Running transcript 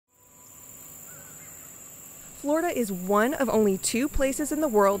Florida is one of only 2 places in the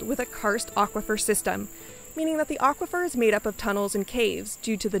world with a karst aquifer system, meaning that the aquifer is made up of tunnels and caves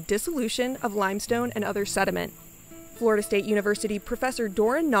due to the dissolution of limestone and other sediment. Florida State University professor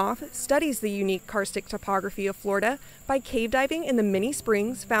Doran Knopf studies the unique karstic topography of Florida by cave diving in the many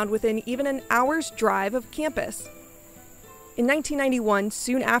springs found within even an hour's drive of campus. In 1991,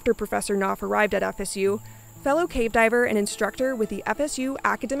 soon after Professor Knopf arrived at FSU, fellow cave diver and instructor with the FSU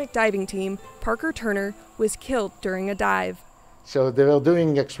academic diving team, Parker Turner, was killed during a dive. So they were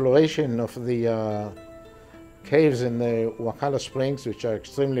doing exploration of the caves in the Wakala Springs, which are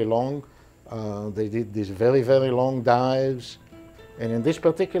extremely long. They did these very, very long dives. And in this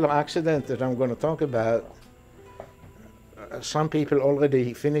particular accident that I'm going to talk about, some people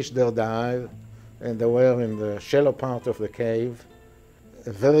already finished their dive and they were in the shallow part of the cave.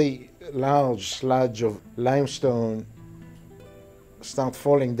 A very large sludge of limestone started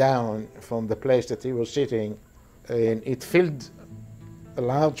falling down from the place that he was sitting, and it filled a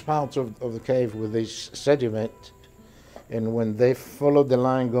large part of the cave with this sediment. And when they followed the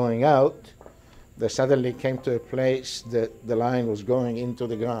line going out, they suddenly came to a place that the line was going into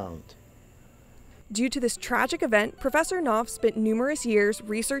the ground. Due to this tragic event, Professor Knopf spent numerous years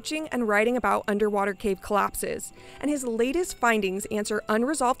researching and writing about underwater cave collapses, and his latest findings answer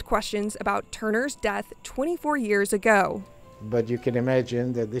unresolved questions about Turner's death 24 years ago. But you can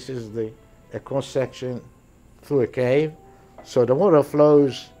imagine that this is a cross-section through a cave, so the water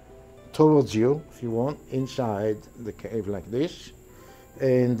flows towards you, if you want, inside the cave like this,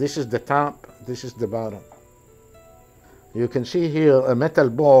 and this is the top, this is the bottom. You can see here a metal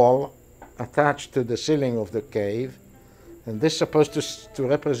ball attached to the ceiling of the cave, and this is supposed to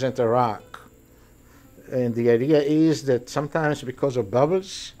represent a rock. And the idea is that sometimes because of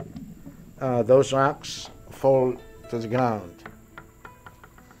bubbles, those rocks fall to the ground.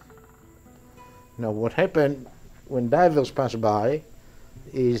 Now what happened when divers pass by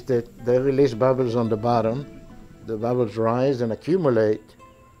is that they release bubbles on the bottom. The bubbles rise and accumulate.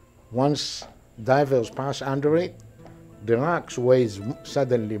 Once divers pass under it, the rocks weigh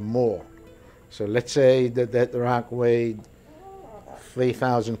suddenly more. So let's say that rock weighed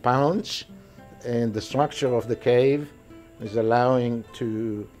 3,000 pounds, and the structure of the cave is allowing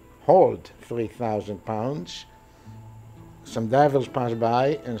to hold 3,000 pounds. Some divers pass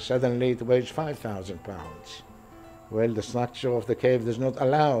by and suddenly it weighs 5,000 pounds. Well, the structure of the cave does not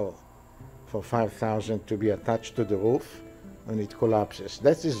allow for 5,000 to be attached to the roof, and it collapses.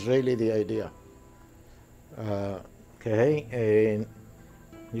 That is really the idea. Okay, and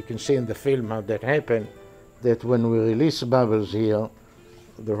you can see in the film how that happened, that when we release bubbles here,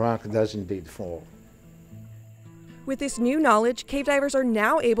 the rock does indeed fall. With this new knowledge, cave divers are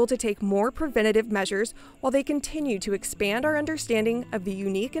now able to take more preventative measures while they continue to expand our understanding of the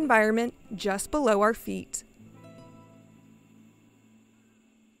unique environment just below our feet.